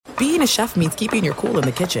being a chef means keeping your cool in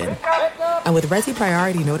the kitchen. And with Resi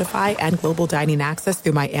Priority Notify and Global Dining Access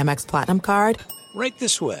through my Amex Platinum card, right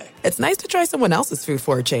this way. It's nice to try someone else's food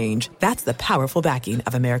for a change. That's the powerful backing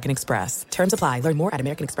of American Express. Terms apply. Learn more at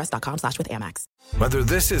americanexpress.com/withAmex. Whether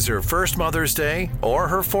this is her first Mother's Day or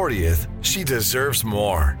her 40th, she deserves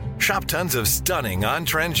more. Shop tons of stunning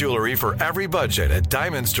on-trend jewelry for every budget at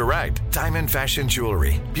Diamonds Direct. Diamond fashion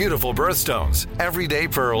jewelry, beautiful birthstones, everyday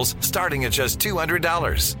pearls starting at just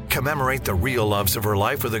 $200. Commemorate the real loves of her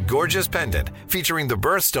life with a gorgeous pendant featuring the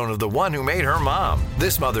birthstone of the one who made her mom.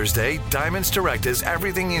 This Mother's Day, Diamonds Direct is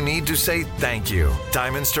everything you need to say thank you.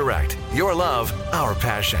 Diamonds Direct. Your love, our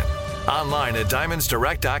passion. Online at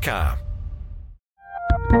diamondsdirect.com.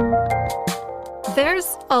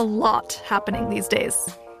 There's a lot happening these days,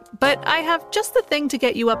 but I have just the thing to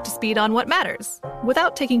get you up to speed on what matters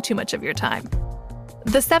without taking too much of your time.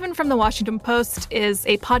 The 7 from the Washington Post is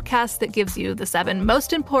a podcast that gives you the 7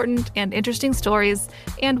 most important and interesting stories,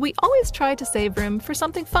 and we always try to save room for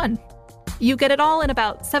something fun. You get it all in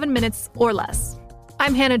about 7 minutes or less.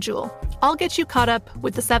 I'm Hannah Jewell. I'll get you caught up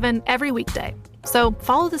with the 7 every weekday. So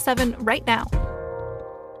follow the 7 right now.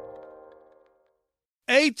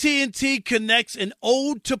 AT&T connects an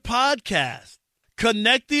ode to podcast.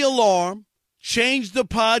 Connect the alarm, change the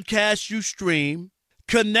podcast you stream,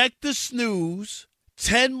 connect the snooze,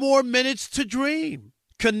 10 more minutes to dream.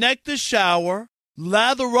 Connect the shower,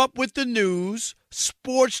 lather up with the news,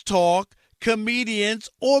 sports talk, comedians,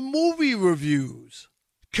 or movie reviews.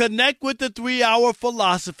 Connect with the 3-hour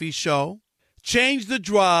philosophy show. Change the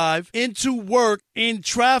drive into work in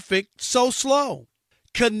traffic so slow.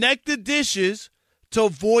 Connect the dishes to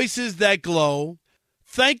voices that glow.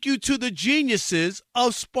 Thank you to the geniuses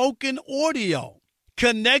of spoken audio.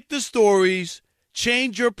 Connect the stories,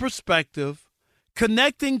 change your perspective.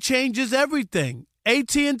 Connecting changes everything.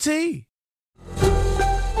 AT&T.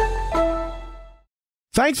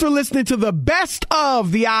 Thanks for listening to the best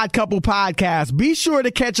of the Odd Couple podcast. Be sure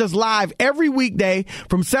to catch us live every weekday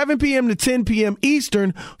from 7 p.m. to 10 p.m.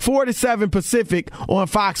 Eastern, 4 to 7 Pacific on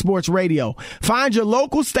Fox Sports Radio. Find your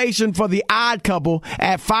local station for the Odd Couple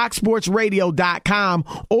at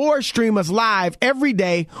foxsportsradio.com or stream us live every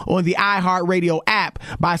day on the iHeartRadio app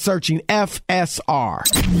by searching FSR.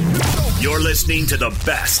 You're listening to the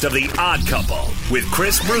best of the Odd Couple with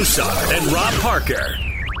Chris Broussard and Rob Parker.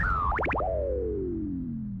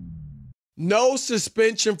 No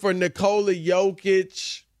suspension for Nikola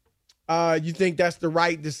Jokic. You think that's the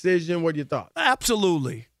right decision? What are your thoughts?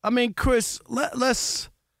 Absolutely. I mean, Chris, let's.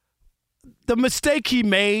 The mistake he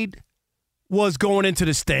made was going into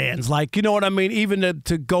the stands. Like, you know what I mean? Even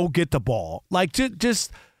to go get the ball. Like,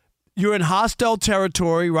 just you're in hostile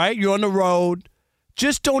territory, right? You're on the road.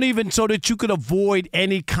 Just don't even, so that you could avoid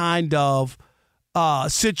any kind of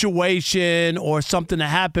situation or something to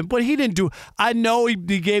happen. But he didn't do. I know he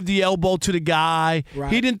gave the elbow to the guy.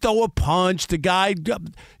 Right. He didn't throw a punch. The guy,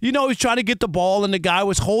 he's trying to get the ball and the guy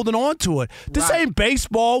was holding on to it. This ain't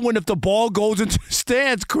baseball when if the ball goes into the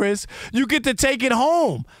stands, Chris, you get to take it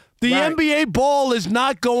home. The NBA ball is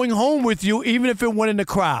not going home with you even if it went in the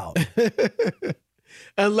crowd.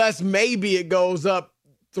 Unless maybe it goes up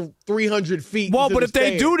 300 feet. Well, but if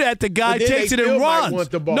they do that, the guy takes it and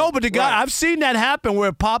runs. No, but the guy, I've seen that happen where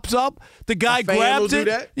it pops up, the guy grabs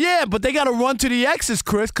it. Yeah, but they got to run to the X's,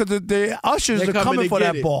 Chris, because the ushers are coming for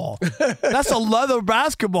that ball. That's a leather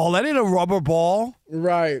basketball. That ain't a rubber ball.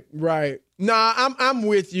 Right. Nah, I'm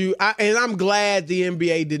with you, and I'm glad the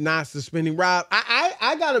NBA did not suspend him. Rob,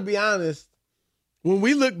 I got to be honest. When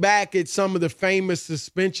we look back at some of the famous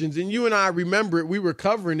suspensions, and you and I remember it, we were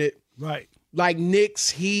covering it. Right. Like Knicks,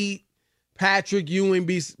 Heat, Patrick Ewing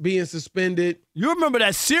being suspended. You remember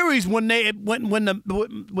that series when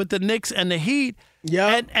with the Knicks and the Heat?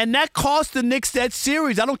 Yeah. And that cost the Knicks that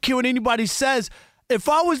series. I don't care what anybody says. If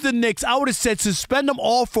I was the Knicks, I would have said suspend them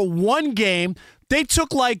all for one game. They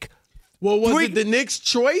took like. Well, was it the Knicks'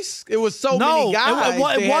 choice? It was many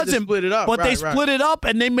guys. It wasn't. Split it up. But they split it up,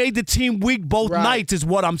 and they made the team weak both nights, is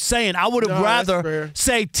what I'm saying. I would have rather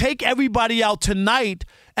say take everybody out tonight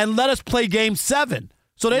and let us play Game 7.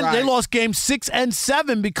 So they lost Game 6 and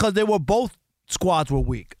 7 because they were both squads were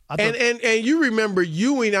weak. And you remember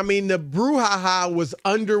Ewing, I mean, the brouhaha was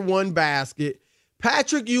under one basket.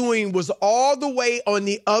 Patrick Ewing was all the way on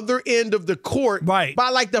the other end of the court by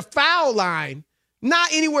like the foul line.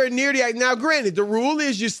 Not anywhere near the – now, granted, the rule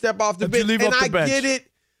is you step off the bench, and I get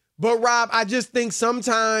it. But, Rob, I just think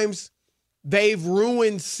sometimes they've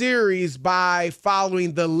ruined series by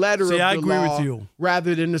following the letter of the law. I agree with you.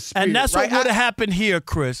 Rather than the spirit. And that's what would have happened here,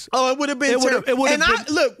 Chris. Oh, it would have been terrible.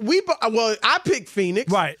 I picked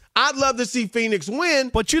Phoenix. Right. I'd love to see Phoenix win.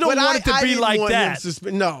 But you don't want it to be like that.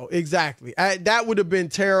 No, exactly. That would have been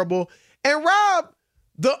terrible. And Rob,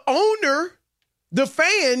 the owner, the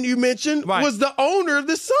fan you mentioned, was the owner of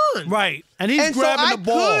the Suns. Right. And he's grabbing the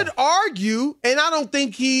ball. I could argue, and I don't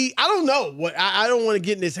think I don't know what, I don't want to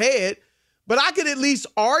get in his head, but I could at least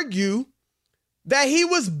argue that he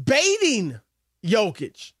was baiting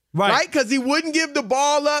Jokic. Right? Because he wouldn't give the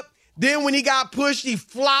ball up. Then when he got pushed, he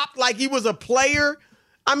flopped like he was a player.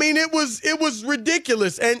 I mean, it was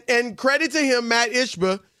ridiculous. And credit to him, Matt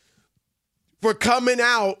Ishbia, for coming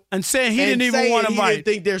out and saying he didn't even want to fight. He didn't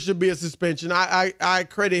think there should be a suspension. I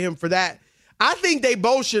credit him for that. I think they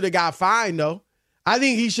both should have got fined, though. I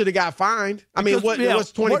think he should have got fined. I mean, it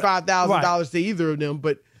was $25,000 to either of them.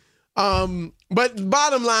 But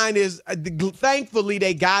bottom line is, thankfully,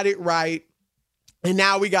 they got it right. And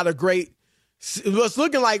now we got a great – it's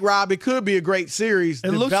looking like, Rob, it could be a great series.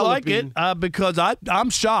 It looks like it because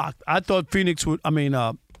I'm shocked. I thought Phoenix would –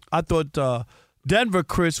 I thought Denver,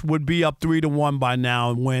 Chris, would be up 3-1 by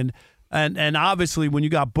now and win. And obviously, when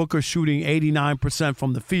you got Booker shooting 89%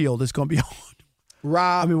 from the field, it's going to be hard.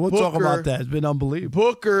 Rob, we'll talk about that. It's been unbelievable.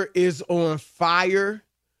 Booker is on fire.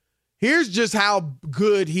 Here's just how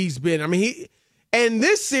good he's been. In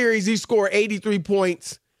this series, he scored 83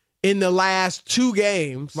 points in the last 2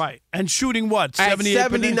 games. Right. And shooting what?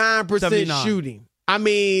 79% shooting.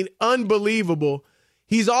 Unbelievable.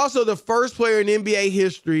 He's also the first player in NBA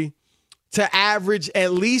history to average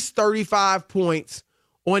at least 35 points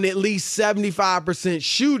on at least 75%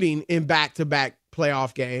 shooting in back-to-back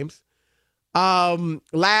playoff games.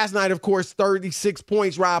 Last night, of course, 36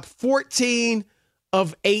 points, Rob, 14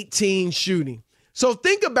 of 18 shooting. So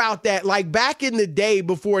think about that. Like back in the day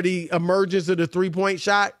before the emergence of the three-point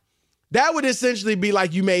shot, that would essentially be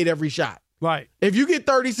like you made every shot. Right. If you get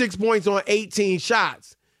 36 points on 18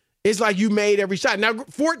 shots, it's like you made every shot. Now,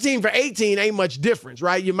 14 for 18 ain't much difference,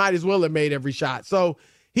 right? You might as well have made every shot. So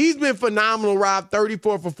he's been phenomenal, Rob,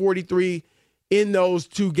 34 for 43 in those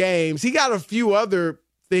 2 games. He got a few other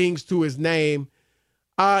things to his name.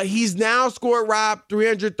 He's now scored, Rob,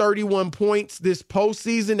 331 points this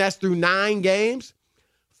postseason. That's through 9 games.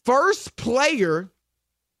 First player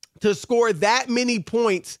to score that many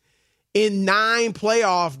points in 9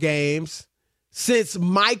 playoff games since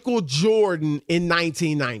Michael Jordan in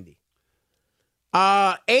 1990.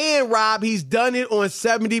 And Rob, he's done it on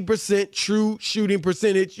 70% true shooting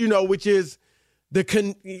percentage, which is the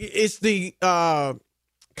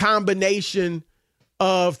combination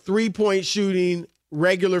of 3-point shooting,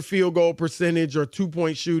 regular field goal percentage, or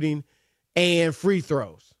 2-point shooting, and free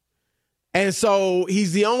throws. And so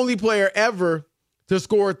he's the only player ever to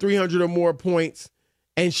score 300 or more points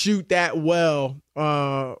and shoot that well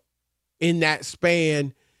in that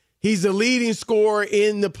span. He's the leading scorer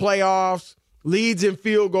in the playoffs, leads in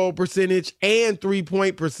field goal percentage and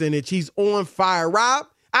 3-point percentage. He's on fire. Rob,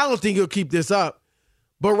 I don't think he'll keep this up.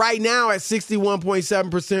 But right now at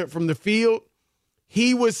 61.7% from the field,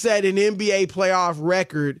 he would set an NBA playoff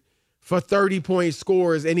record for 30-point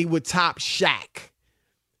scores, and he would top Shaq,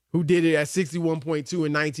 who did it at 61.2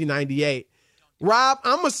 in 1998. Rob,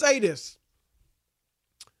 I'm going to say this.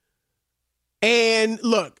 And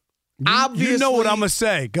look, obviously, you know what I'm going to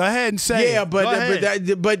say. Go ahead and say it.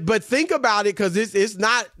 But think about it, because it's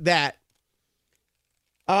not that.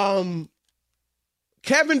 Kevin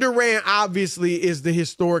Durant obviously is the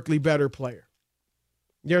historically better player.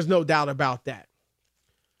 There's no doubt about that.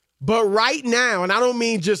 But right now, and I don't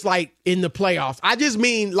mean just like in the playoffs, I just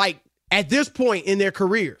mean like at this point in their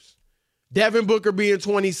careers, Devin Booker being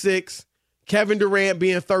 26, Kevin Durant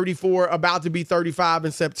being 34, about to be 35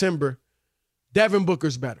 in September, Devin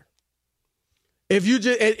Booker's better. If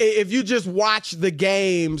you just watch the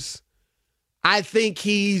games, I think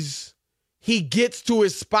he gets to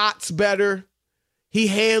his spots better. He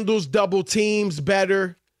handles double teams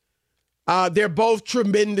better. They're both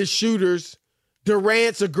tremendous shooters.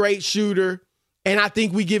 Durant's a great shooter, and I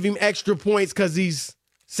think we give him extra points because he's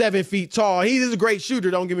 7 feet tall. He is a great shooter,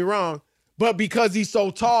 don't get me wrong, but because he's so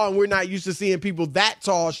tall and we're not used to seeing people that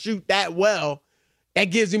tall shoot that well, that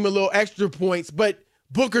gives him a little extra points. But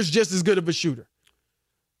Booker's just as good of a shooter.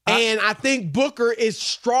 And I think Booker is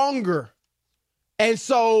stronger. And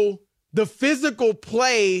so the physical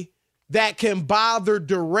play that can bother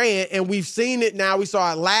Durant, and we've seen it now. We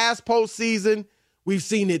saw it last postseason. We've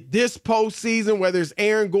seen it this postseason, whether it's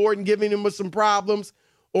Aaron Gordon giving him some problems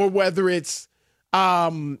or whether it's,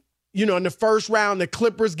 in the first round, the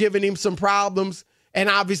Clippers giving him some problems. and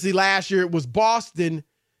obviously last year it was Boston,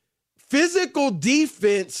 physical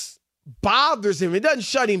defense bothers him. It doesn't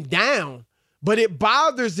shut him down, but it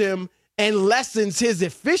bothers him and lessens his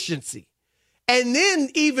efficiency. And then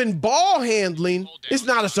even ball handling, it's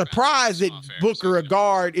not a surprise that Booker, a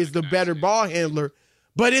guard, is the better ball handler,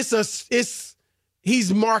 but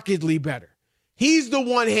he's markedly better. He's the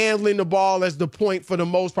one handling the ball as the point for the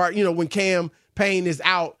most part, when Cam Payne is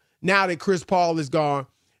out, now that Chris Paul is gone.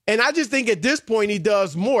 And I just think at this point he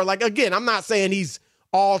does more. Like, again, I'm not saying he's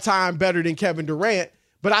all-time better than Kevin Durant,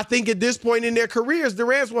 but I think at this point in their careers,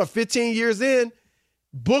 Durant's, 15 years in,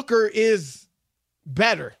 Booker is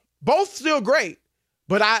better. Both still great,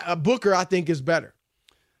 but Booker, I think, is better.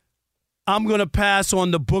 I'm going to pass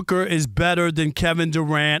on the Booker is better than Kevin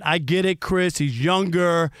Durant. I get it, Chris. He's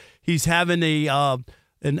younger. He's having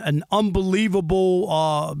an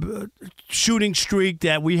unbelievable shooting streak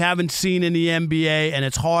that we haven't seen in the NBA, and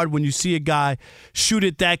it's hard when you see a guy shoot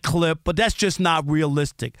at that clip, but that's just not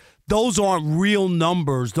realistic. Those aren't real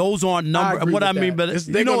numbers. Those aren't numbers. What I mean, but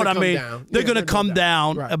you know what I mean? They're going to come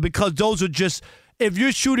down right. Because those are just – if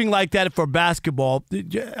you're shooting like that for basketball,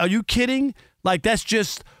 are you kidding? Like, that's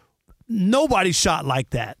just – nobody shot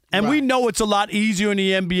like that. And we know it's a lot easier in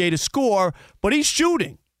the NBA to score, but he's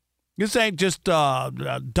shooting. This ain't just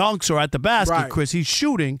dunks or at the basket, right. Chris. He's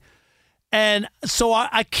shooting. And so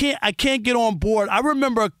I can't get on board. I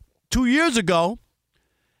remember 2 years ago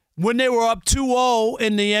when they were up 2-0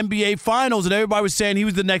 in the NBA Finals and everybody was saying he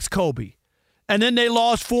was the next Kobe. And then they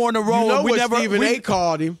lost 4 in a row. You know what Stephen A.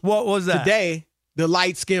 called him? What was that? Today, the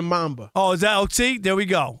light-skinned Mamba. Oh, is that? Oh, see? There we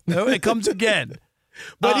go. It comes again.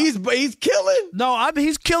 But he's killing. No,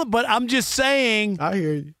 he's killing. But I'm just saying. I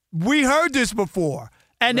hear you. We heard this before.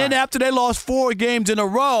 And then after they lost 4 games in a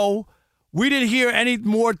row, we didn't hear any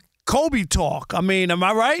more Kobe talk. I mean, am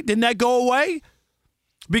I right? Didn't that go away?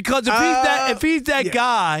 Because if he's that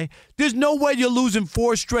guy, there's no way you're losing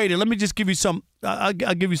 4 straight. And let me just give you some. I'll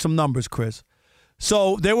give you some numbers, Chris.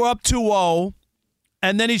 So they were up 2-0,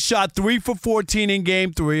 and then he shot 3 for 14 in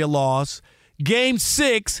Game 3, a loss. Game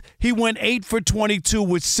 6, he went 8 for 22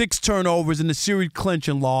 with 6 turnovers in the series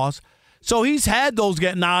clinching loss. So he's had those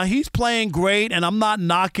get now. He's playing great, and I'm not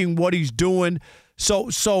knocking what he's doing.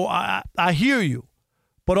 So I hear you,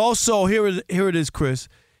 but also here it is, Chris.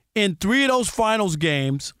 In 3 of those finals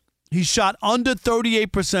games, he shot under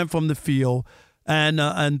 38% from the field,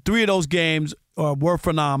 and 3 of those games were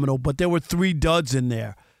phenomenal. But there were 3 duds in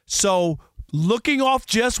there. So looking off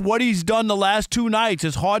just what he's done the last 2 nights,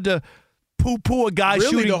 it's hard to poo-poo a guy really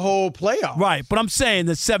shooting the whole playoff. Right, but I'm saying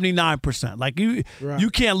that 79%. Like you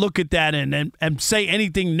can't look at that and say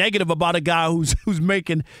anything negative about a guy who's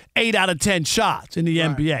making 8 out of 10 shots in the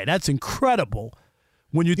NBA. That's incredible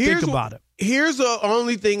when you think about it. Here's the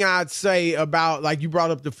only thing I'd say about, like you brought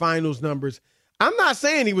up the finals numbers. I'm not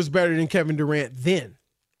saying he was better than Kevin Durant then.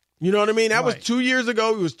 You know what I mean? That was 2 years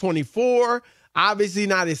ago. He was 24, obviously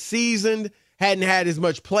not as seasoned, hadn't had as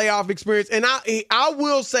much playoff experience. And I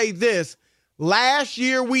will say this. Last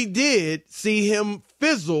year, we did see him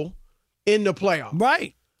fizzle in the playoffs.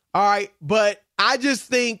 Right. All right. But I just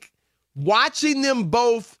think watching them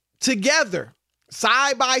both together,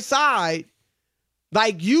 side by side,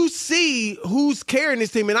 like you see who's carrying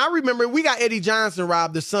this team. And I remember we got Eddie Johnson,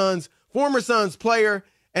 Rob, the Suns, former Suns player,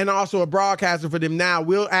 and also a broadcaster for them now.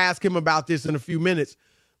 We'll ask him about this in a few minutes.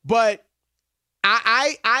 But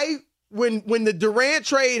when the Durant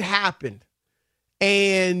trade happened,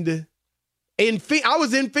 and I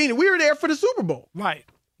was in Phoenix. We were there for the Super Bowl. Right.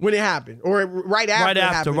 When it happened. Or right after it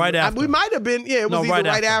happened. Right after. We might have been, it was either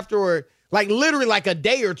right after or like literally like a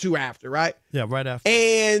day or two after, right? Yeah, right after.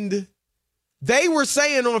 And they were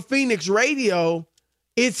saying on Phoenix radio,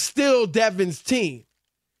 it's still Devin's team.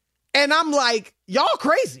 And I'm like, y'all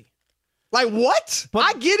crazy. Like, what? But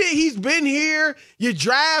I get it. He's been here. You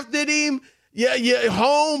drafted him. You're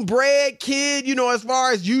homebred kid, as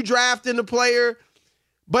far as you drafting the player.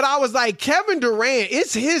 But I was like, Kevin Durant,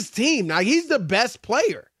 it's his team. Now, he's the best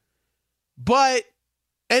player. But,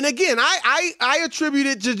 and again, I attribute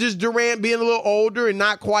it to just Durant being a little older and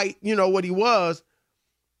not quite, what he was.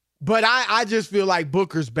 But I just feel like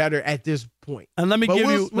Booker's better at this point. And let me give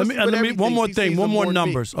you one more thing, one more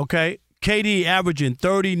numbers, okay? KD averaging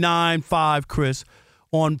 39.5, Chris,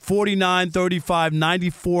 on 49, 35,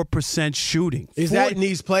 94% shooting. Is that in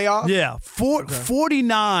these playoffs? Yeah,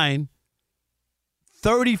 49,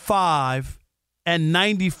 35, and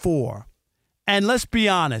 94. And let's be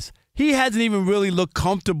honest, he hasn't even really looked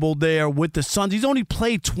comfortable there with the Suns. He's only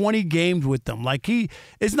played 20 games with them. Like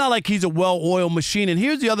it's not like he's a well-oiled machine. And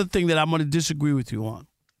here's the other thing that I'm going to disagree with you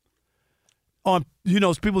on.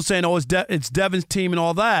 People saying, it's Devin's team and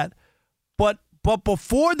all that. But But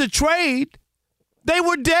before the trade, they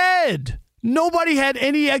were dead. Nobody had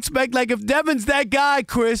any like if Devin's that guy,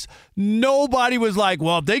 Chris, nobody was like,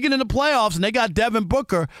 well, if they get in the playoffs and they got Devin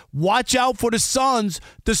Booker, watch out for the Suns.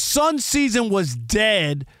 The Suns season was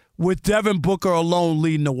dead with Devin Booker alone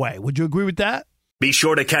leading the way. Would you agree with that? Be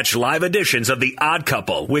sure to catch live editions of The Odd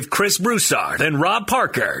Couple with Chris Broussard and Rob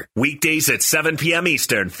Parker. Weekdays at 7 p.m.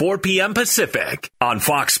 Eastern, 4 p.m. Pacific on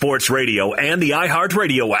Fox Sports Radio and the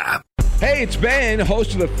iHeartRadio app. Hey, it's Ben,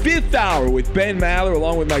 host of The Fifth Hour with Ben Maller,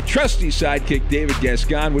 along with my trusty sidekick, David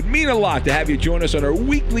Gascon. Would mean a lot to have you join us on our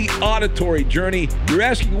weekly auditory journey. You're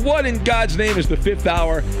asking, what in God's name is The Fifth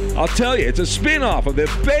Hour? I'll tell you, it's a spin-off of The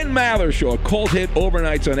Ben Maller Show, a cult hit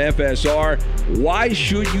overnights on FSR. Why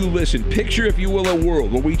should you listen? Picture, if you will, a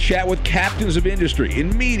world where we chat with captains of industry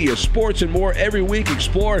in media, sports, and more every week.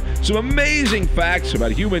 Explore some amazing facts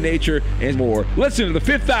about human nature and more. Listen to The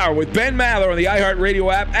Fifth Hour with Ben Maller on the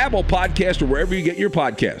iHeartRadio app, Apple Podcast, or wherever you get your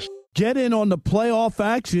podcast. Get in on the playoff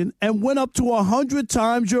action and win up to 100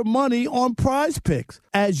 times your money on Prize Picks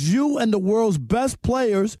as you and the world's best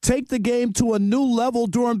players take the game to a new level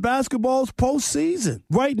during basketball's postseason.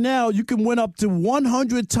 Right now, you can win up to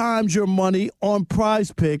 100 times your money on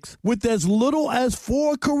Prize Picks with as little as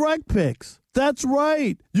 4 correct picks. That's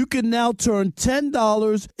right. You can now turn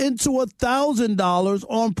 $10 into $1,000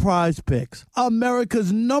 on Prize Picks,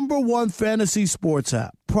 America's #1 fantasy sports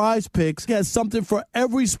app. Prize Picks has something for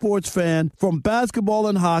every sports fan, from basketball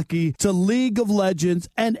and hockey to League of Legends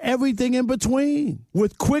and everything in between.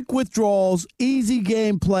 With quick withdrawals, easy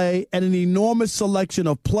gameplay, and an enormous selection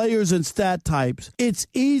of players and stat types, it's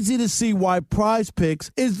easy to see why Prize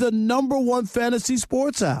Picks is the #1 fantasy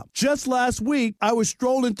sports app. Just last week, I was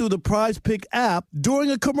strolling through the Prize Pick app during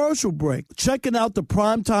a commercial break, checking out the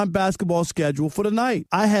primetime basketball schedule for the night.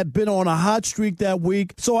 I had been on a hot streak that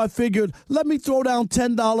week, so I figured, let me throw down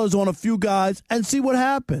 $10 on a few guys and see what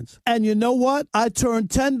happens. And you know what? I turned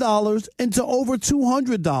 $10 into over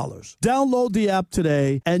 $200. Download the app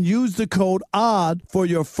today and use the code ODD for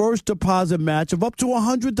your first deposit match of up to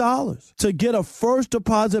 $100. To get a first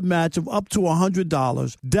deposit match of up to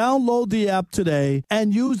 $100, download the app today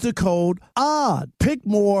and use the code ODD. Pick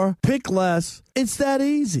more, pick less. It's that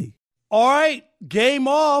easy. All right, game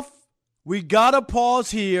off. We got to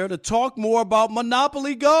pause here to talk more about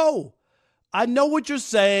Monopoly Go. I know what you're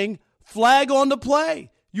saying. Flag on the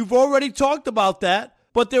play. You've already talked about that,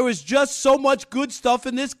 but there is just so much good stuff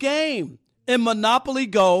in this game. In Monopoly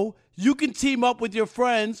Go, you can team up with your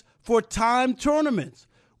friends for timed tournaments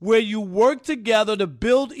where you work together to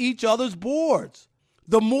build each other's boards.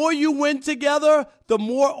 The more you win together, the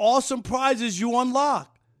more awesome prizes you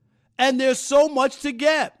unlock. And there's so much to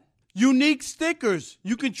get. Unique stickers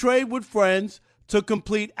you can trade with friends to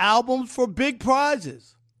complete albums for big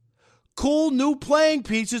prizes. Cool new playing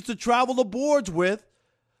pieces to travel the boards with.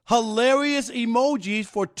 Hilarious emojis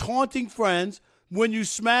for taunting friends when you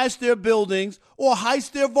smash their buildings or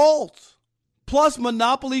heist their vaults. Plus,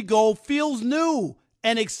 Monopoly Go feels new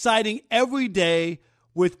and exciting every day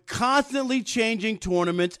with constantly changing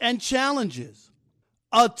tournaments and challenges.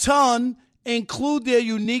 A ton include their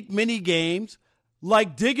unique mini games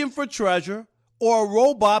like digging for treasure or a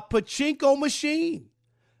robot pachinko machine.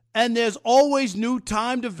 And there's always new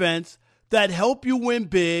timed events that help you win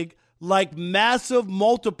big, like massive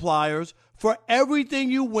multipliers for everything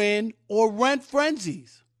you win or rent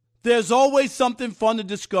frenzies. There's always something fun to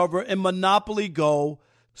discover in Monopoly Go,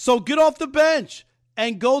 so get off the bench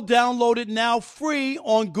and go download it now free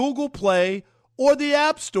on Google Play or the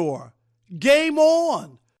App Store. Game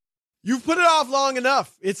on! You've put it off long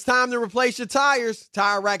enough. It's time to replace your tires.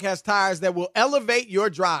 Tire Rack has tires that will elevate your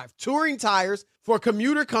drive. Touring tires for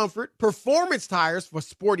commuter comfort, performance tires for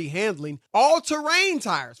sporty handling, all-terrain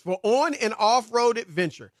tires for on- and off-road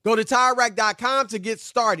adventure. Go to TireRack.com to get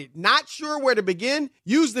started. Not sure where to begin?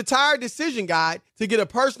 Use the Tire Decision Guide to get a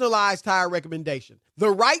personalized tire recommendation. The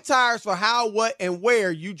right tires for how, what, and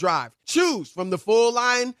where you drive. Choose from the full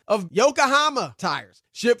line of Yokohama tires.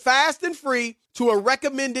 Ship fast and free to a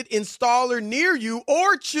recommended installer near you,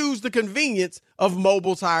 or choose the convenience of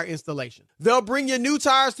mobile tire installation. They'll bring your new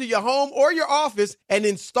tires to your home or your office and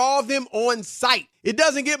install them on site. It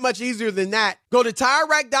doesn't get much easier than that. Go to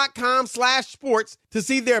TireRack.com/sports to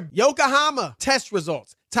see their Yokohama test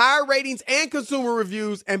results, tire ratings, and consumer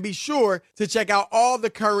reviews, and be sure to check out all the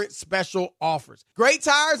current special offers. Great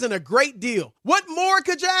tires and a great deal. What more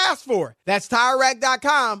could you ask for? That's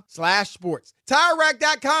TireRack.com/sports.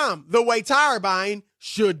 TireRack.com, the way tire buying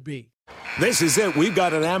should be. This is it. We've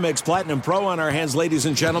got an Amex Platinum Pro on our hands, ladies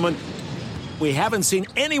and gentlemen. We haven't seen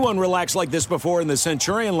anyone relax like this before in the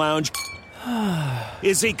Centurion Lounge.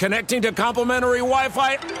 Is he connecting to complimentary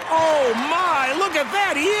Wi-Fi? Oh, my! Look at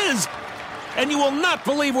that! He is! And you will not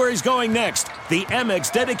believe where he's going next. The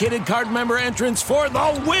Amex dedicated card member entrance for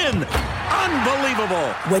the win! Unbelievable!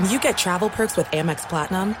 When you get travel perks with Amex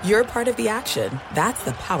Platinum, you're part of the action. That's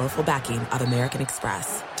the powerful backing of American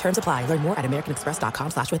Express. Terms apply. Learn more at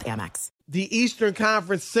americanexpress.com/withAmex. The Eastern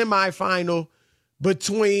Conference semifinal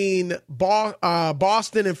between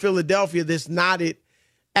Boston and Philadelphia that's knotted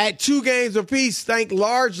at 2 games apiece, thanks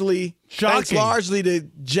largely to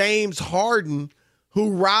James Harden,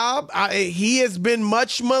 who, Rob, he has been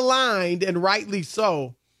much maligned, and rightly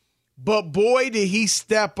so. But boy, did he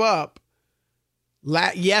step up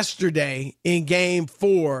yesterday in Game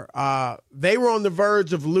 4. They were on the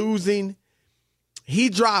verge of losing. He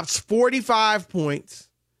drops 45 points,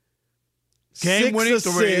 6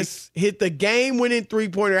 assists, hit the game-winning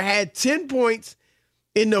three-pointer, had 10 points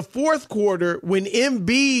in the fourth quarter when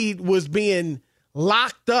Embiid was being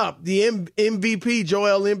locked up. The MVP,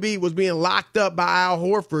 Joel Embiid, was being locked up by Al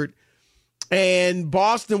Horford, and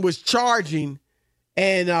Boston was charging,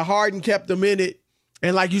 and Harden kept them in it.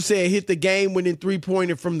 And like you said, hit the game-winning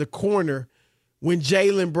three-pointer from the corner when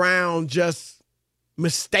Jaylen Brown just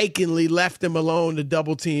mistakenly left him alone to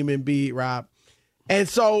double-team Embiid, Rob. And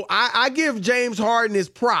so I give James Harden his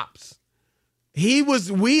props.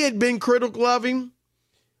 We had been critical of him.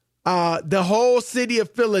 The whole city of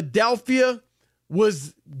Philadelphia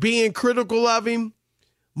was being critical of him.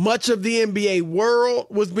 Much of the NBA world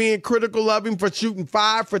was being critical of him for shooting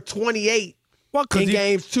 5 for 28 in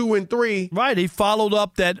games 2 and 3. Right. He followed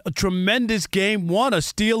up that tremendous game 1, a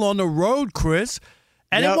steal on the road, Chris.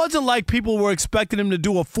 And It wasn't like people were expecting him to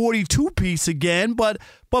do a 42-piece again, but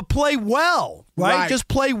play well, right? Just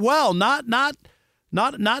play well, not.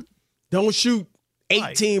 Don't shoot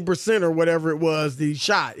 18% or whatever it was the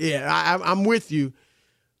shot. Yeah, I'm with you.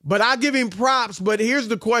 But I give him props. But here's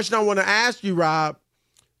the question I want to ask you, Rob.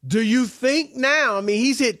 Do you think now, I mean,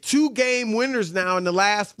 he's hit 2 game winners now in the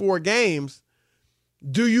last 4 games.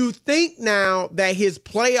 Do you think now that his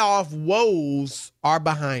playoff woes are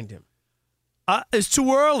behind him? It's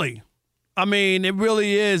too early. I mean, it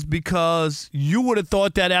really is, because you would have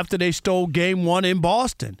thought that after they stole game 1 in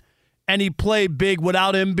Boston and he played big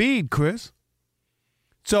without Embiid, Chris.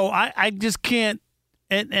 So I just can't,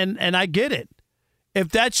 and I get it. If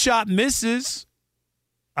that shot misses,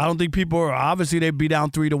 I don't think people are, obviously they'd be down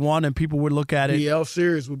 3-1 and people would look at it. The L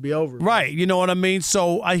series would be over. Right. You know what I mean?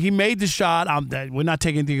 So he made the shot. We're not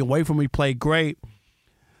taking anything away from him. He played great.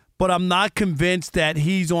 But I'm not convinced that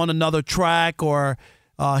he's on another track, or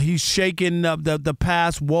he's shaking the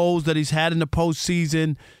past woes that he's had in the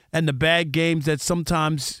postseason and the bad games that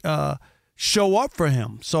sometimes show up for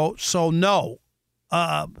him. So no.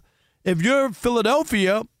 If you're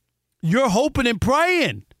Philadelphia, you're hoping and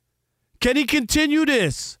praying. Can he continue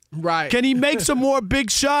this? Right. Can he make some more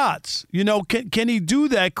big shots? You know, can he do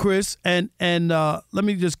that, Chris? And let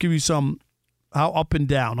me just give you some how up and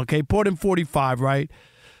down. Okay, Portland 45, right,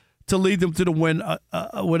 to lead them to the win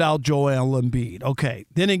without Joel Embiid. Okay,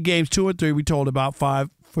 then in games 2 and 3, we told about 5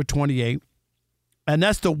 for 28, and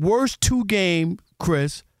that's the worst 2-game,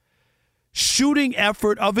 Chris, shooting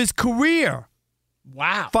effort of his career.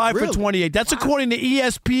 Wow, 5 for 28. That's according to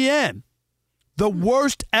ESPN. The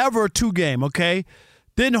worst ever 2-game, okay?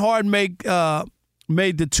 Then Harden made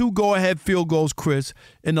the 2 go-ahead field goals, Chris,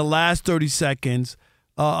 in the last 30 seconds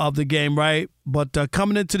of the game, right? But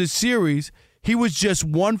coming into the series, he was just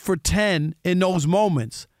 1 for 10 in those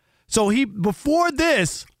moments. So before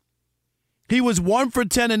this, he was 1 for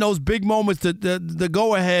 10 in those big moments, the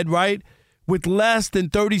go-ahead, right, with less than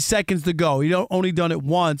 30 seconds to go. He only done it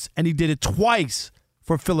once, and he did it twice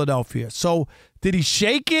for Philadelphia. So did he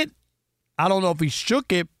shake it? I don't know if he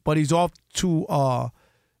shook it, but he's off to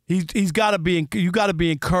he's got to be. You got to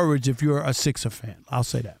be encouraged if you're a Sixer fan. I'll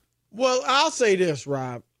say that. Well, I'll say this,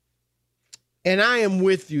 Rob, and I am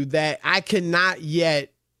with you that I cannot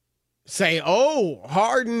yet say, oh,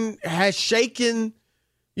 Harden has shaken,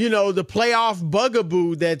 the playoff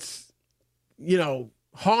bugaboo that's,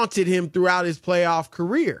 haunted him throughout his playoff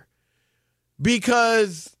career,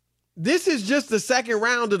 because this is just the second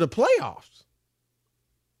round of the playoffs.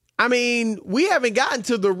 I mean, we haven't gotten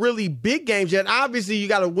to the really big games yet. Obviously, you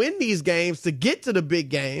got to win these games to get to the big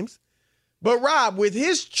games. But, Rob, with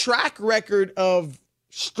his track record of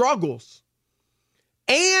struggles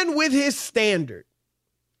and with his standard,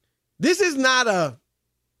 this is not a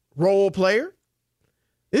role player.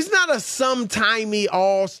 This is not a sometimey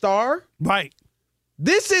all-star. Right.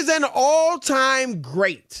 This is an all-time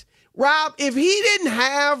great. Rob, if he didn't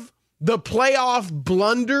have the playoff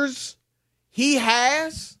blunders he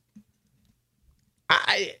has,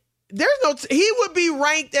 he would be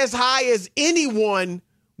ranked as high as anyone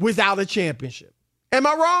without a championship. Am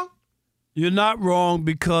I wrong? You're not wrong,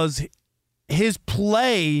 because his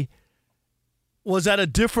play was at a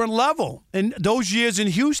different level in those years in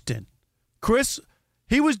Houston. Chris,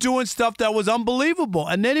 he was doing stuff that was unbelievable.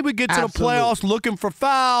 And then he would get to the playoffs looking for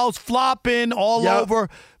fouls, flopping all over,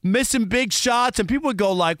 missing big shots, and people would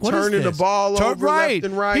go like, what is this? Turning the ball over left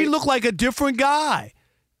and right. He looked like a different guy.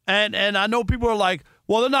 And I know people are like,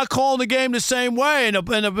 well, they're not calling the game the same way. And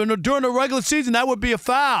during the regular season, that would be a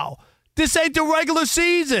foul. This ain't the regular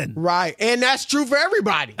season. Right. And that's true for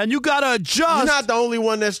everybody. And you got to adjust. You're not the only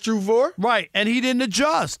one that's true for. Right. And he didn't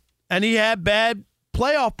adjust. And he had bad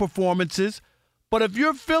playoff performances. But if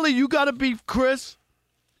you're Philly, you got to be, Chris,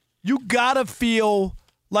 you got to feel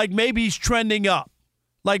like maybe he's trending up.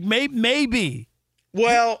 Like maybe.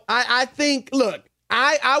 Well, I think, look,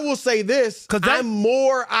 I will say this. I'm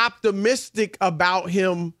more optimistic about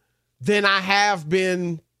him than I have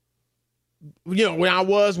been,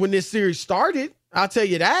 when this series started. I'll tell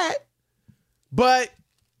you that. But,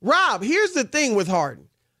 Rob, here's the thing with Harden.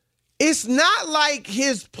 It's not like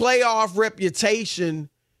his playoff reputation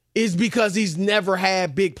is because he's never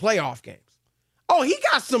had big playoff games. Oh, he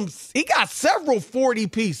got several 40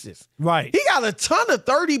 pieces. Right. He got a ton of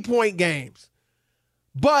 30-point games.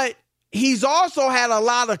 But he's also had a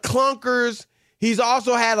lot of clunkers. He's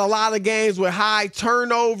also had a lot of games with high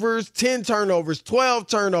turnovers, 10 turnovers, 12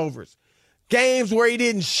 turnovers. Games where he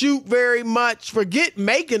didn't shoot very much. Forget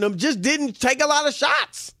making them, just didn't take a lot of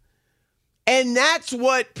shots. And that's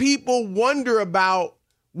what people wonder about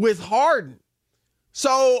with Harden.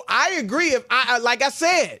 So I agree. Like I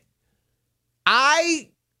said, I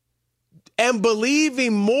am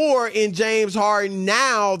believing more in James Harden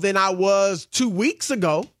now than I was 2 weeks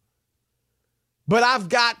ago. But I've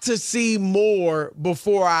got to see more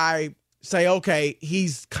before I say, okay,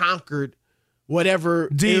 he's conquered whatever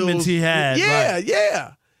demons he had. Yeah, right.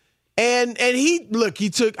 yeah. And he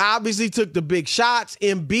obviously took the big shots.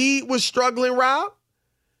 Embiid was struggling, Rob.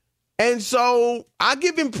 And so I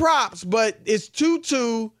give him props, but it's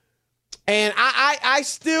 2-2. And I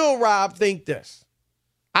still, Rob, think this.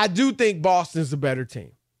 I do think Boston's a better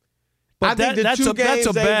team. But that's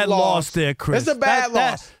a bad loss there, Chris. It's a bad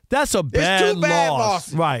loss. That's a bad it's two bad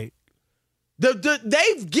loss. Losses. Right.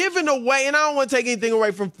 They've given away, and I don't want to take anything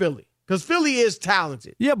away from Philly, because Philly is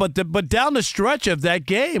talented. Yeah, but down the stretch of that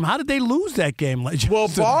game, how did they lose that game? Well,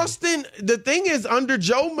 Boston, the thing is, under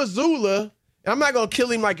Joe Mazzulla, I'm not going to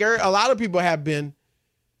kill him like a lot of people have been,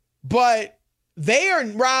 but they are,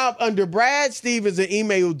 Rob, under Brad Stevens and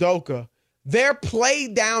Ime Udoka, their play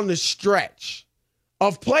down the stretch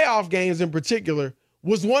of playoff games in particular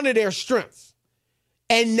was one of their strengths.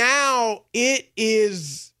 And now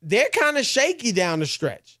they're kind of shaky down the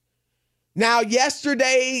stretch. Now,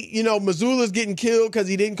 yesterday, Mazzulla's getting killed because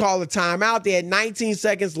he didn't call a timeout. They had 19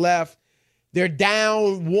 seconds left. They're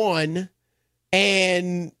down 1,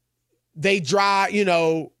 and they drive,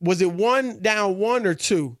 was it down 1 or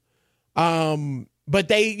 2? But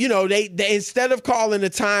they instead of calling a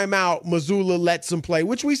timeout, Mazzulla lets them play,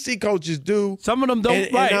 which we see coaches do. Some of them don't,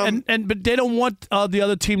 but they don't want the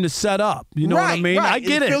other team to set up. You know what I mean? Right. I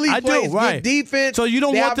get Philly it. I do. Right. Defense. So you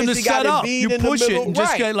don't want them to set up. You push it and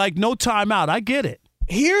just get no timeout. I get it.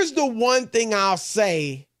 Here's the one thing I'll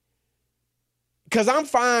say, because I'm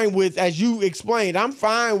fine with, as you explained, I'm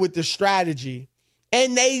fine with the strategy.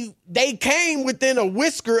 And they came within a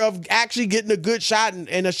whisker of actually getting a good shot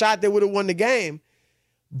and a shot that would have won the game.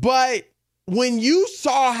 But when you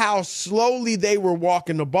saw how slowly they were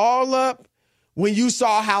walking the ball up, when you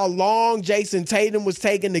saw how long Jason Tatum was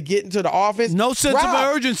taking to get into the offense. No sense of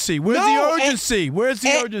urgency. Where's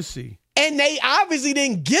the urgency? And they obviously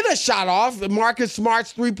didn't get a shot off. Marcus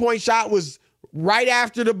Smart's three-point shot was right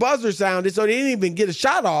after the buzzer sounded, so they didn't even get a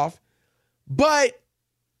shot off. But,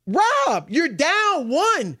 Rob, you're down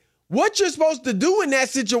 1. What you're supposed to do in that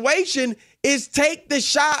situation is take the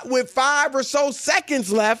shot with 5 or so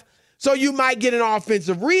seconds left, so you might get an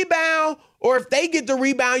offensive rebound, or if they get the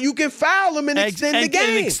rebound, you can foul them and extend the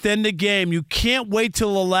game. And extend the game. You can't wait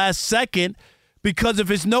till the last second, because if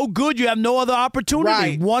it's no good, you have no other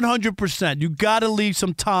opportunity. Right. 100%. You got to leave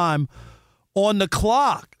some time on the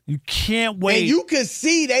clock. You can't wait. And you could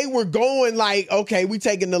see they were going like, okay, we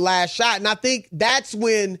taking the last shot. And I think that's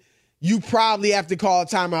when you probably have to call a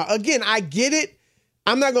timeout. Again, I get it.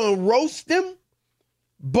 I'm not going to roast them,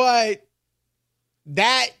 but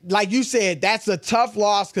that, like you said, that's a tough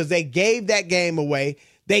loss because they gave that game away.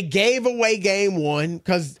 They gave away game 1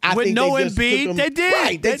 because I think no they just Embiid, took them, they did.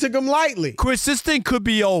 Right, they took them lightly. Chris, this thing could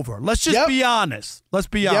be over. Let's just be honest. Let's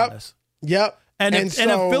be honest. Yep. And if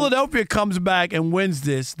Philadelphia comes back and wins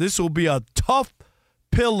this will be a tough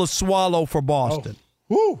pill to swallow for Boston.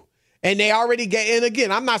 Woo. And they already and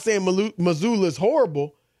again, I'm not saying Missoula's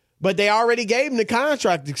horrible, but they already gave him the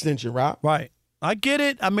contract extension, Rob. Right. I get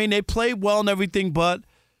it. I mean, they played well and everything, but,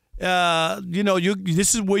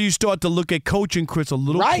 this is where you start to look at coaching, Chris, a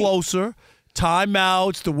little closer.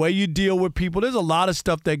 Timeouts, the way you deal with people. There's a lot of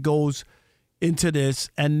stuff that goes into this,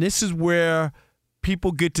 and this is where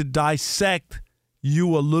people get to dissect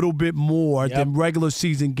you a little bit more than regular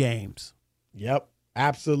season games. Yep,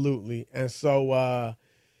 absolutely. And so,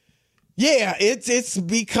 it's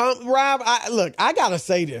become, Rob, I got to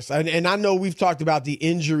say this, and I know we've talked about the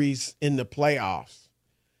injuries in the playoffs,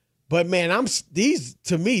 but, man, these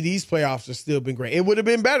playoffs have still been great. It would have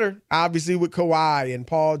been better, obviously, with Kawhi and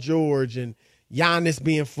Paul George and Giannis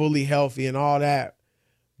being fully healthy and all that.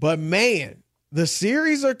 But, man, the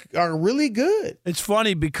series are really good. It's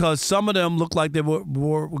funny because some of them look like they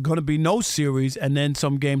were going to be no series, and then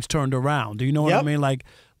some games turned around. Do you know what I mean? Like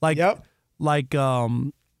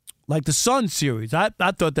the Suns series. I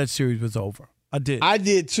thought that series was over. I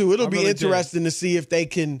did too. It'll be interesting to see if they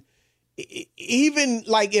can even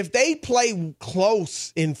if they play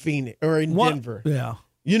close in Phoenix or in Denver. Yeah.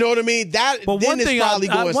 You know what I mean? One thing I'll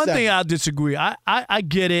disagree. I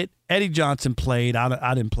get it. Eddie Johnson played.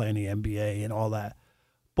 I didn't play in the NBA and all that.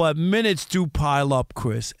 But minutes do pile up,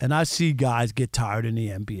 Chris, and I see guys get tired in the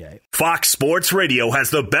NBA. Fox Sports Radio has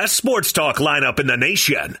the best sports talk lineup in the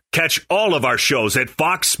nation. Catch all of our shows at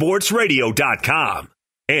foxsportsradio.com.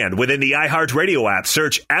 And within the iHeartRadio app,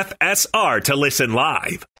 search FSR to listen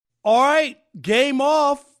live. All right, game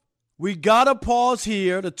off. We got to pause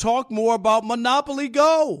here to talk more about Monopoly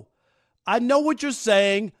Go. I know what you're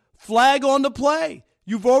saying. Flag on the play.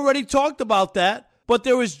 You've already talked about that. But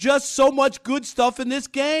there is just so much good stuff in this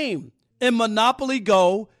game. In Monopoly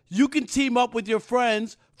Go, you can team up with your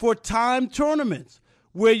friends for timed tournaments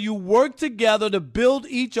where you work together to build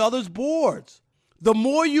each other's boards. The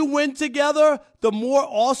more you win together, the more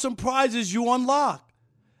awesome prizes you unlock.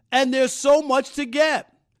 And there's so much to get.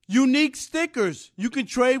 Unique stickers you can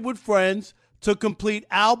trade with friends to complete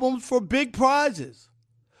albums for big prizes.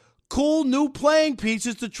 Cool new playing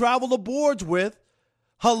pieces to travel the boards with.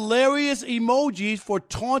 Hilarious emojis for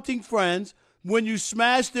taunting friends when you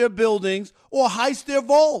smash their buildings or heist their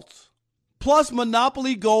vaults. Plus,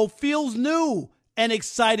 Monopoly Go feels new and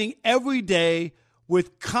exciting every day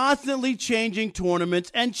with constantly changing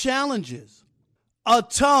tournaments and challenges. A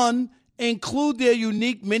ton include their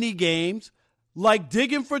unique mini games like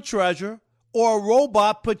digging for treasure or a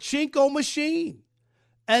robot pachinko machine.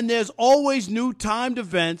 And there's always new timed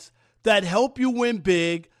events that help you win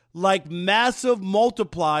big, like massive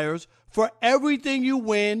multipliers for everything you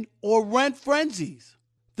win or rent frenzies.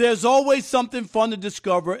 There's always something fun to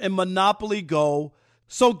discover in Monopoly Go,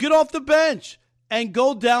 so get off the bench and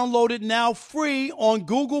go download it now free on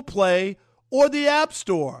Google Play or the App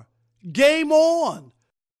Store. Game on!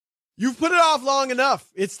 You've put it off long enough.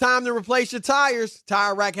 It's time to replace your tires.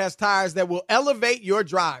 Tire Rack has tires that will elevate your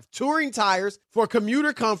drive. Touring tires for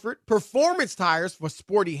commuter comfort, performance tires for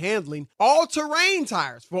sporty handling, all-terrain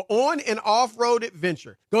tires for on- and off-road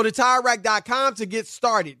adventure. Go to TireRack.com to get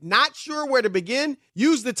started. Not sure where to begin?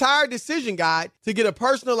 Use the Tire Decision Guide to get a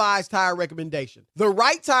personalized tire recommendation. The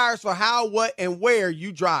right tires for how, what, and where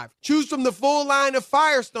you drive. Choose from the full line of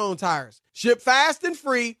Firestone tires. Ship fast and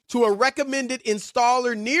free to a recommended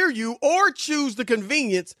installer near you, or choose the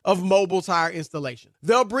convenience of mobile tire installation.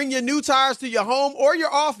 They'll bring your new tires to your home or your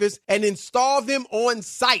office and install them on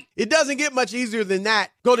site. It doesn't get much easier than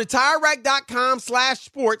that. Go to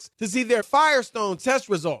TireRack.com/sports to see their Firestone test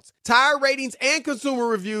results, tire ratings, and consumer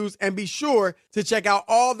reviews, and be sure to check out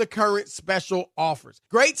all the current special offers.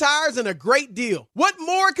 Great tires and a great deal. What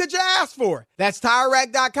more could you ask for? That's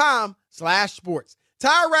TireRack.com/sports.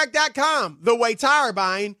 TireRack.com, the way tire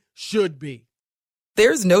buying should be.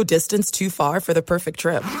 There's no distance too far for the perfect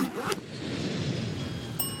trip.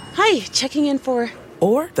 Hi, checking in for...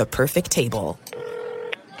 Or the perfect table.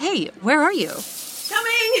 Hey, where are you?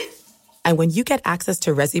 Coming! And when you get access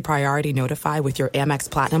to Resi Priority Notify with your Amex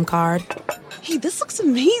Platinum card... Hey, this looks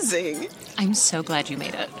amazing. I'm so glad you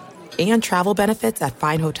made it. And travel benefits at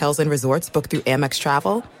fine hotels and resorts booked through Amex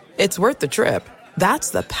Travel, it's worth the trip. That's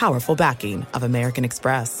the powerful backing of American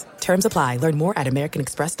Express. Terms apply. Learn more at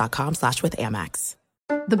americanexpress.com/withAmex.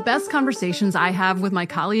 The best conversations I have with my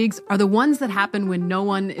colleagues are the ones that happen when no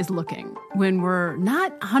one is looking, when we're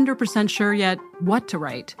not 100% sure yet what to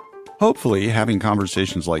write. Hopefully, having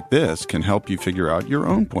conversations like this can help you figure out your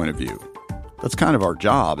own point of view. That's kind of our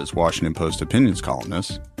job as Washington Post opinions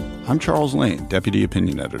columnists. I'm Charles Lane, Deputy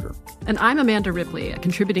Opinion Editor. And I'm Amanda Ripley, a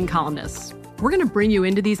contributing columnist. We're going to bring you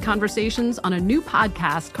into these conversations on a new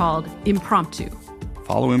podcast called Impromptu.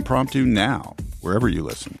 Follow Impromptu now, wherever you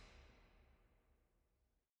listen.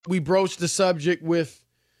 We broached the subject with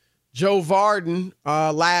Joe Varden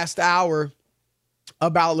last hour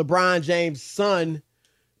about LeBron James' son,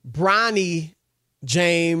 Bronny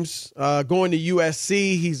James, going to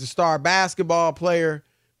USC. He's a star basketball player,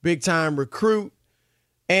 big-time recruit.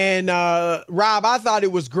 And, Rob, I thought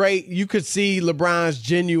it was great. You could see LeBron's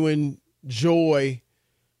genuine joy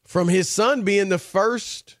from his son being the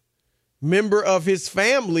first member of his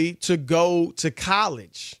family to go to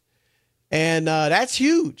college. And that's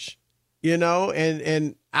huge, and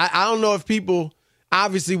I don't know if people,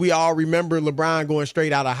 obviously we all remember LeBron going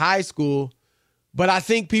straight out of high school, but I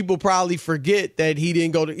think people probably forget that he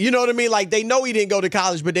didn't go to, you know what I mean? Like they know he didn't go to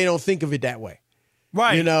college, but they don't think of it that way.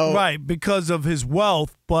 Right, right, because of his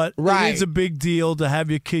wealth, but it is a big deal to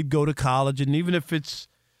have your kid go to college, and even if it's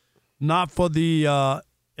not for the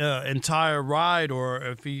entire ride or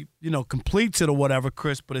if he, completes it or whatever,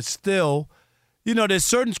 Chris, but it's still, there's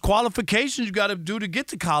certain qualifications you got to do to get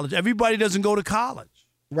to college. Everybody doesn't go to college.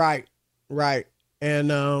 Right.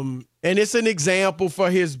 And it's an example for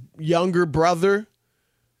his younger brother,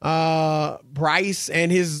 Bryce,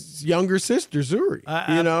 and his younger sister, Zuri,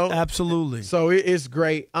 Absolutely. So it's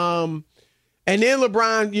great. And then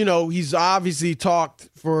LeBron, he's obviously talked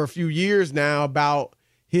for a few years now about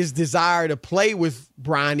his desire to play with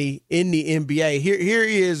Bronny in the NBA. Here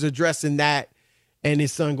he is addressing that and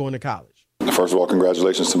his son going to college. First of all,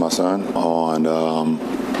 congratulations to my son on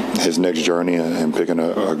his next journey and picking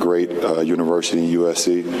a great university in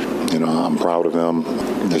USC. I'm proud of him.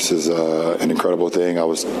 This is an incredible thing.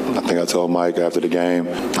 I think I told Mike after the game,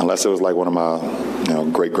 unless it was like one of my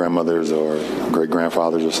great grandmothers or great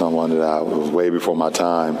grandfathers or someone that I was way before my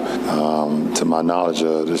time. To my knowledge,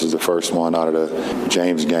 this is the first one out of the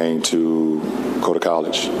James gang to go to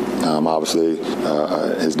college. Obviously,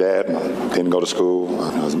 his dad didn't go to school.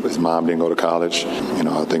 His mom didn't go to college.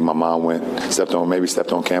 I think my mom stepped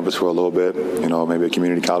on campus for a little bit, maybe a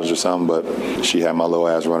community college or something, but she had my little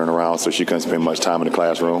ass running around, so she couldn't spend much time in the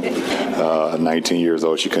classroom. 19 years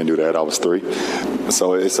old, she couldn't do that. I was 3.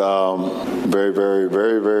 So it's very, very,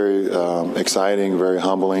 very, very exciting, very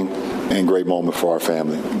humbling, and great moment for our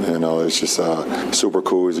family. It's just super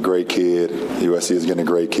cool. He's a great kid. USC is getting a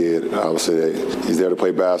great kid. Obviously, he's there to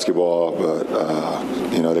play basketball, but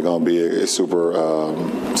they're going to be a super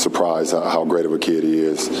surprised how great of a kid he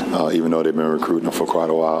is, even though they've been recruiting him for quite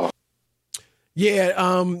a while. Yeah,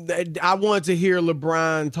 I wanted to hear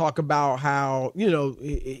LeBron talk about how,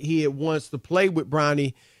 he wants to play with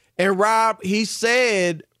Bronny. And Rob, he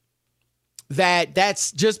said that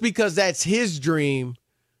that's just because that's his dream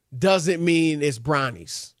doesn't mean it's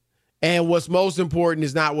Bronny's. And what's most important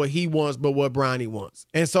is not what he wants, but what Bronny wants.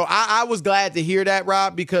 And so I was glad to hear that,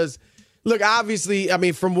 Rob, because, look, obviously,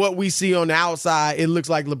 from what we see on the outside, it looks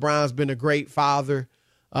like LeBron's been a great father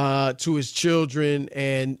to his children.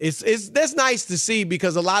 And that's nice to see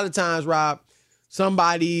because a lot of times, Rob,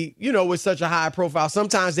 somebody, with such a high profile,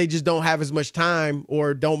 sometimes they just don't have as much time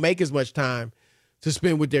or don't make as much time to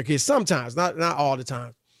spend with their kids. Sometimes, not all the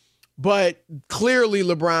time. But clearly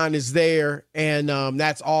LeBron is there, and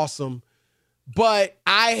that's awesome. But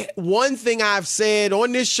one thing I've said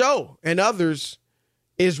on this show and others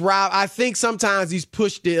is, Rob, I think sometimes he's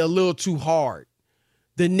pushed it a little too hard.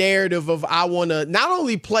 The narrative of I want to not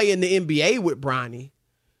only play in the NBA with Bronny,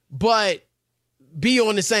 but be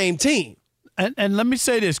on the same team. And let me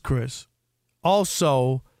say this, Chris.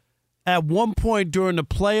 Also, at one point during the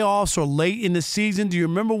playoffs or late in the season, do you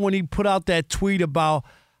remember when he put out that tweet about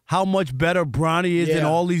how much better Bronny is than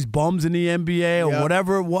all these bums in the NBA or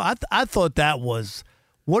whatever? Well, I thought that was,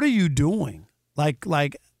 what are you doing? Like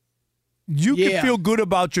you can feel good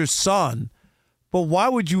about your son, but why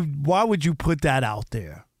would you put that out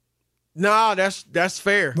there? No, that's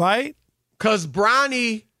fair. Right? Because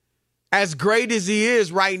Bronny, as great as he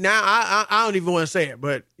is right now, I don't even want to say it,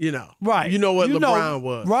 but right. You know what LeBron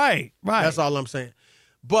was. Right. That's all I'm saying.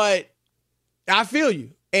 But I feel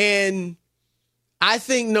you. And I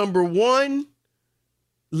think, number one,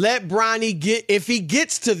 let Bronny if he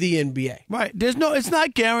gets to the NBA. Right. It's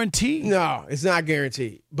not guaranteed. No, it's not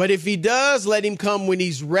guaranteed. But if he does, let him come when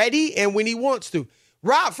he's ready and when he wants to.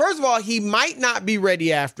 Rob, first of all, he might not be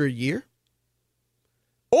ready after a year.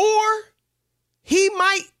 Or he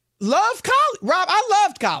might love college. Rob, I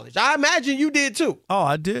loved college. I imagine you did too. Oh,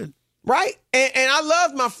 I did. Right? And I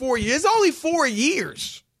loved my 4 years. It's only 4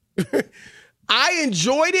 years. I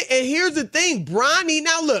enjoyed it, and here's the thing, Bronny,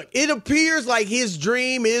 now look, it appears like his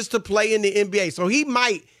dream is to play in the NBA, so he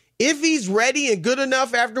might, if he's ready and good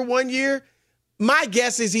enough after 1 year, my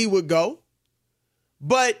guess is he would go.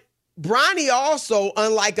 But Bronny also,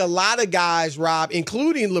 unlike a lot of guys, Rob,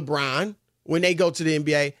 including LeBron, when they go to the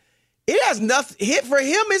NBA, it has nothing. For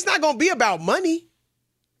him, it's not going to be about money,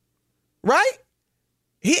 right?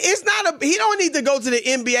 He don't need to go to the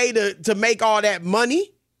NBA to make all that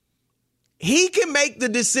money. He can make the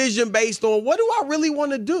decision based on, what do I really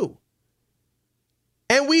want to do?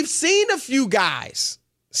 And we've seen a few guys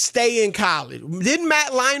stay in college. Didn't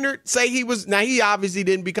Matt Leinart say he was? Now, he obviously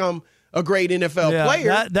didn't become a great NFL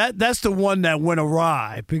player. That's the one that went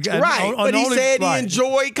awry. Right, but he said he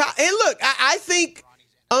enjoyed college. And look, I think,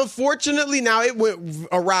 unfortunately, now it went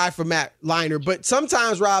awry for Matt Leinart. But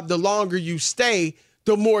sometimes, Rob, the longer you stay,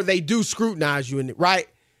 the more they do scrutinize you in it, right?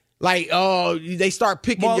 Like, they start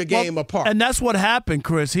picking your game apart. And that's what happened,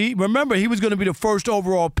 Chris. Remember, he was going to be the first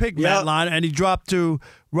overall pick, Matt Leinart, and he dropped to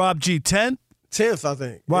Rob G. 10th? 10th, I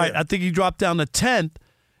think. Right. Yeah. I think he dropped down to 10th.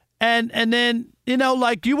 And then,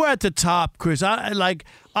 like, you were at the top, Chris. I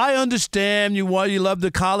understand you love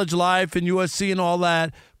the college life and USC and all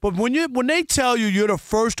that. But when they tell you you're the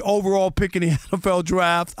first overall pick in the NFL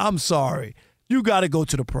draft, I'm sorry. You got to go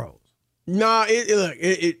to the pros. No,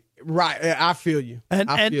 right. I feel you. And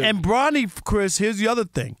Bronny, Chris, here's the other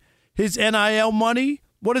thing. His NIL money,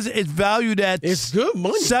 what is it? It's valued at it's good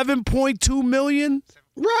money. $7.2 million.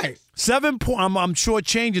 Right. I'm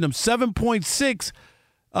shortchanging him. $7.6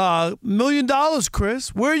 $1 million,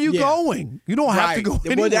 Chris. Where are you going? You don't have to go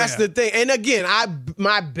anywhere. Well, that's the thing. And again,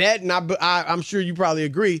 my bet, and I'm sure you probably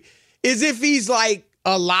agree, is if he's like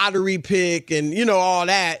a lottery pick and all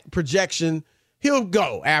that projection, he'll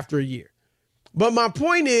go after a year. But my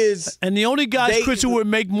point is, and the only guys, Chris, who would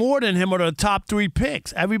make more than him are the top 3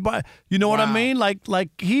 picks. Everybody, you know what I mean? Like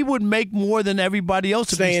he would make more than everybody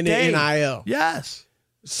else staying in NIL. Yes.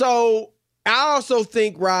 So I also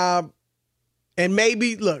think, Rob, and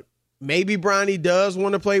maybe Bronny does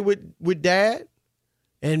want to play with Dad,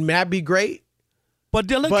 and that'd be great. But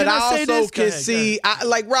Dylan, but I also say this? Can see,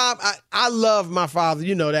 Rob, I love my father.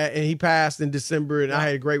 You know that, and he passed in December, and I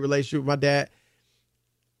had a great relationship with my dad.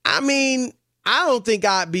 I mean, I don't think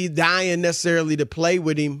I'd be dying necessarily to play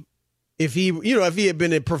with him if he had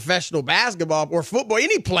been in professional basketball or football,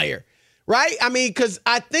 any player, right? I mean, because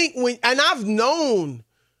I think I've known,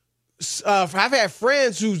 I've had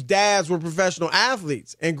friends whose dads were professional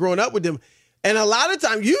athletes and growing up with them, and a lot of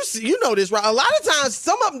times, you know this, right? A lot of times,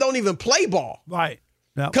 some of them don't even play ball, right?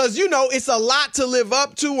 Because it's a lot to live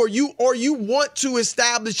up to, or you want to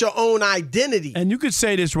establish your own identity. And you could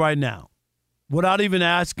say this right now, without even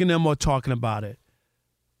asking them or talking about it.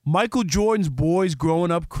 Michael Jordan's boys growing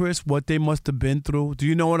up, Chris, what they must have been through. Do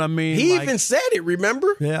you know what I mean? He even said it,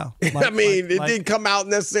 remember? Yeah. It didn't come out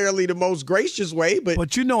necessarily the most gracious way,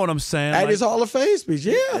 but you know what I'm saying. At his Hall of Fame speech,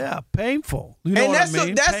 yeah. Yeah, painful. You know and what I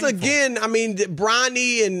mean? That's painful. Again, I mean,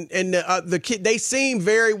 Bronny and the kid, they seem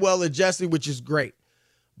very well adjusted, which is great.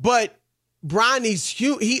 But Bronny's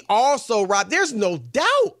he also, Rob, there's no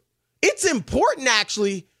doubt. It's important,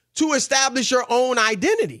 actually, to establish your own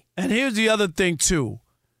identity. And here's the other thing, too.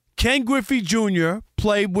 Ken Griffey Jr.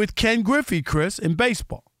 played with Ken Griffey, Chris, in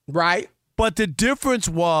baseball. Right. But the difference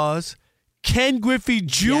was Ken Griffey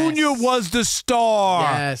Jr. was the star.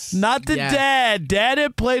 Yes. Not the dad. Dad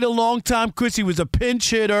had played a long time, Chris. He was a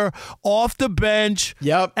pinch hitter off the bench.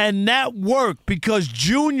 Yep. And that worked because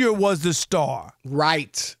Jr. was the star.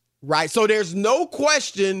 Right. So there's no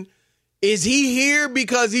question. Is he here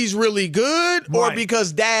because he's really good or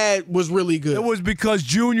because Dad was really good? It was because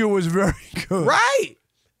Junior was very good. Right.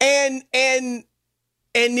 And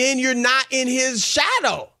then you're not in his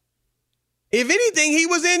shadow. If anything, he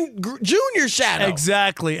was in Junior's shadow.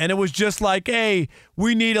 Exactly. And it was just like, hey,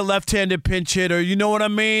 we need a left-handed pinch hitter. You know what I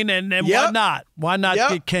mean? And why not? Why not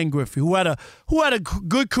get Ken Griffey, who had a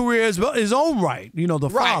good career as well, his own right, the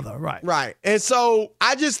father. Right. Right. And so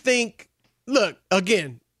I just think, look,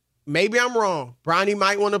 again, maybe I'm wrong. Bronny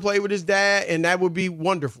might want to play with his dad, and that would be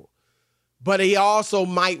wonderful. But he also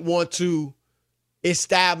might want to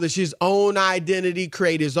establish his own identity,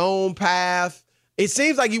 create his own path. It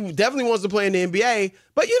seems like he definitely wants to play in the NBA,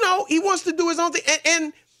 but he wants to do his own thing.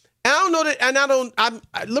 And I don't know that, and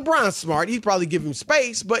LeBron's smart. He'd probably give him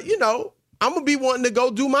space, but I'm gonna be wanting to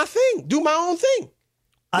go do my thing, do my own thing.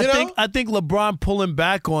 I think LeBron pulling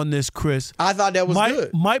back on this, Chris. I thought that was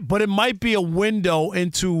good. But it might be a window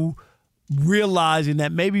into realizing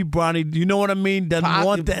that maybe Bronny, you know what I mean, doesn't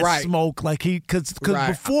want that smoke like because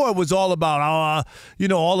before it was all about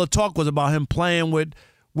all the talk was about him playing with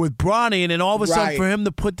Bronny, and then all of a sudden for him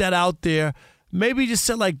to put that out there, maybe just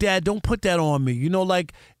said like, Dad, don't put that on me.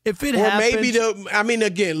 Like if it happens,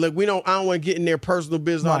 again, look, I don't want to get in their personal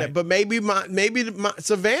business on that, but maybe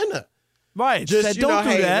Savannah Right. Just, don't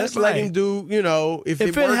do that. Let's let him do, if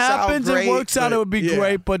it happens, out, great, it works out, it would be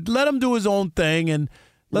great. But let him do his own thing, and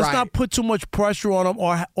let's not put too much pressure on him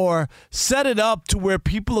or set it up to where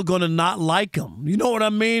people are going to not like him. You know what I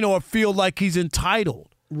mean? Or feel like he's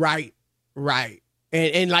entitled. Right.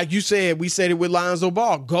 And like you said, we said it with Lonzo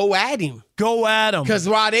Ball. Go at him. Because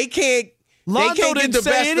while they can't get the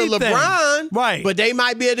best of LeBron, right? But they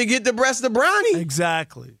might be able to get the best of Bronny.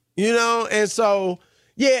 Exactly. And so,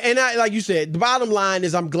 and like you said, the bottom line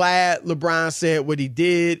is I'm glad LeBron said what he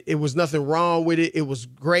did. It was nothing wrong with it. It was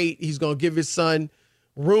great. He's going to give his son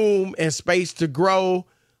room and space to grow.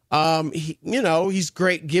 He's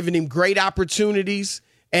great, giving him great opportunities,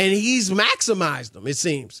 and he's maximized them, it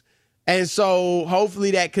seems. And so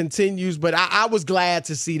hopefully that continues. But I was glad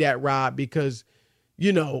to see that, Rob, because,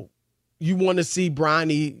 you want to see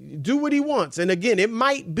Bronny do what he wants. And again, it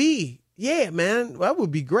might be, man, that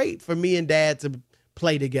would be great for me and Dad to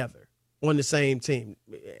play together on the same team.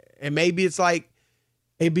 And maybe it's like,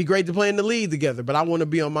 it'd be great to play in the league together, but I want to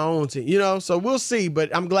be on my own team, So we'll see.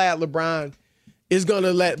 But I'm glad LeBron is going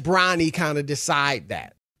to let Bronny kind of decide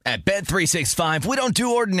that. At Bet365, we don't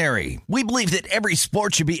do ordinary. We believe that every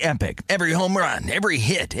sport should be epic. Every home run, every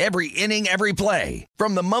hit, every inning, every play.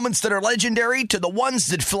 From the moments that are legendary to the ones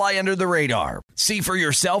that fly under the radar. See for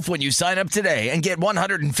yourself when you sign up today and get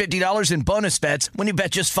 $150 in bonus bets when you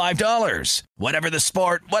bet just $5. Whatever the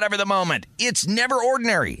sport, whatever the moment, it's never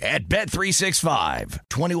ordinary at Bet365.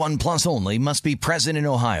 21 plus only. Must be present in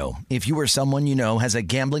Ohio. If you or someone you know has a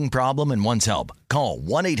gambling problem and wants help, call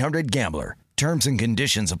 1-800-GAMBLER. Terms and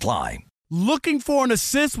conditions apply. Looking for an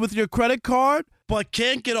assist with your credit card, but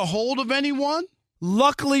can't get a hold of anyone?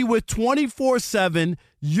 Luckily, with 24/7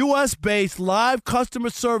 U.S.-based live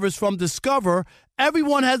customer service from Discover,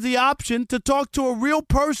 everyone has the option to talk to a real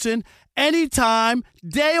person anytime,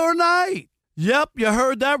 day or night. Yep, you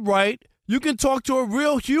heard that right. You can talk to a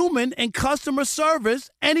real human in customer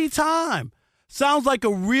service anytime. Sounds like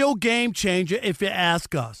a real game changer if you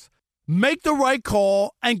ask us. Make the right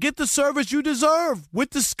call and get the service you deserve with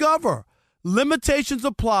Discover. Limitations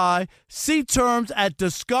apply. See terms at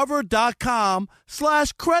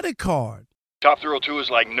discover.com/creditcard. Top Thrill 2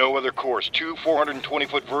 is like no other course. 2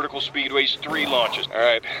 420-foot vertical speedways, 3 launches. All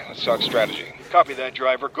right, let's talk strategy. Copy that,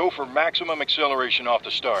 driver. Go for maximum acceleration off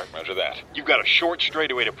the start. Roger that. You've got a short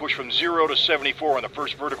straightaway to push from 0 to 74 on the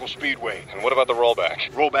first vertical speedway. And what about the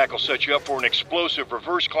rollback? Rollback will set you up for an explosive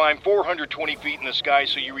reverse climb 420 feet in the sky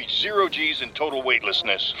so you reach 0 G's in total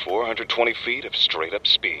weightlessness. 420 feet of straight-up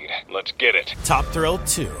speed. Let's get it. Top Thrill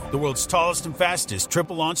 2, the world's tallest and fastest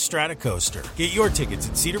triple-launch stratocoaster. Get your tickets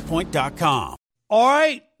at cedarpoint.com. All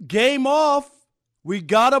right, game off. We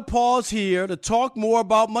got to pause here to talk more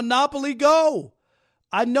about Monopoly Go.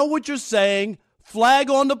 I know what you're saying. Flag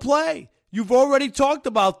on the play. You've already talked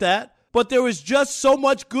about that, but there is just so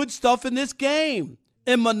much good stuff in this game.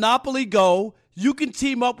 In Monopoly Go, you can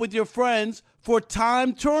team up with your friends for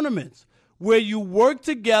timed tournaments where you work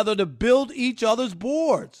together to build each other's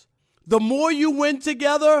boards. The more you win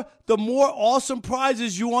together, the more awesome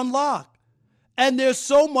prizes you unlock. And there's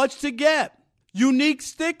so much to get. Unique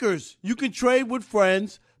stickers you can trade with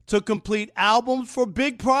friends to complete albums for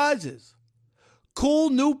big prizes. Cool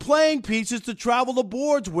new playing pieces to travel the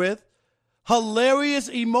boards with. Hilarious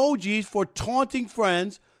emojis for taunting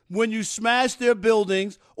friends when you smash their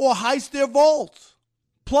buildings or heist their vaults.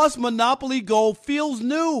 Plus, Monopoly Go feels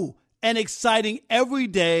new and exciting every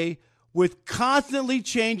day with constantly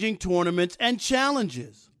changing tournaments and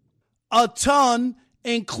challenges. A ton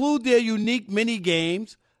include their unique mini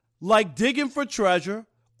games like digging for treasure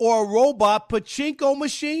or a robot pachinko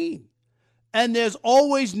machine. And there's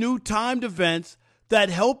always new timed events that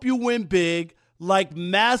help you win big, like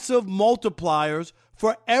massive multipliers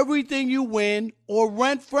for everything you win or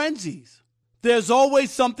rent frenzies. There's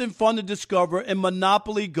always something fun to discover in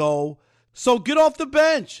Monopoly Go, so get off the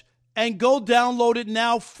bench and go download it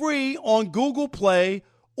now free on Google Play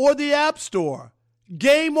or the App Store.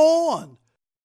 Game on!